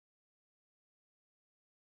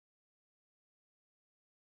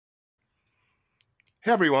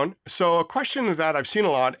Hey everyone. So a question that I've seen a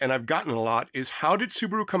lot and I've gotten a lot is how did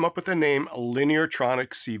Subaru come up with the name Lineartronic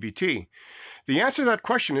CVT? The answer to that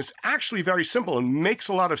question is actually very simple and makes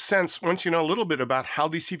a lot of sense once you know a little bit about how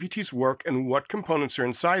these CVTs work and what components are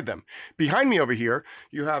inside them. Behind me over here,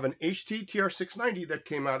 you have an HT TR690 that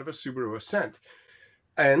came out of a Subaru Ascent.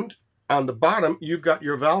 And on the bottom, you've got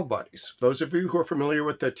your valve bodies. Those of you who are familiar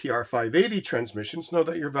with the TR580 transmissions know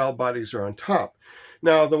that your valve bodies are on top.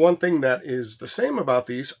 Now, the one thing that is the same about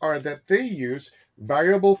these are that they use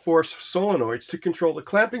variable force solenoids to control the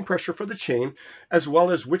clamping pressure for the chain, as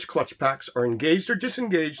well as which clutch packs are engaged or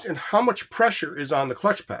disengaged and how much pressure is on the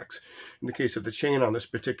clutch packs. In the case of the chain on this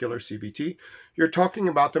particular CVT, you're talking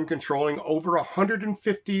about them controlling over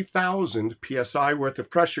 150,000 psi worth of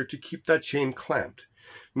pressure to keep that chain clamped.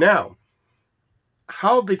 Now,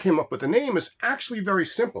 how they came up with the name is actually very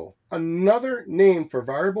simple. Another name for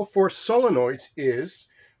variable force solenoids is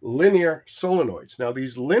linear solenoids. Now,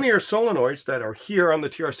 these linear solenoids that are here on the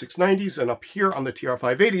TR690s and up here on the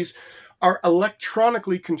TR580s are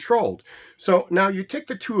electronically controlled. So now you take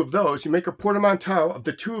the two of those, you make a portmanteau of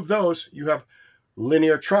the two of those, you have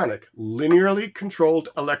Lineartronic, linearly controlled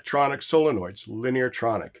electronic solenoids,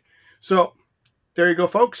 Lineartronic. So there you go,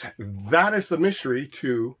 folks. That is the mystery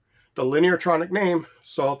to the Lineartronic name,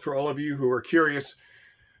 solved for all of you who are curious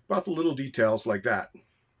about the little details like that.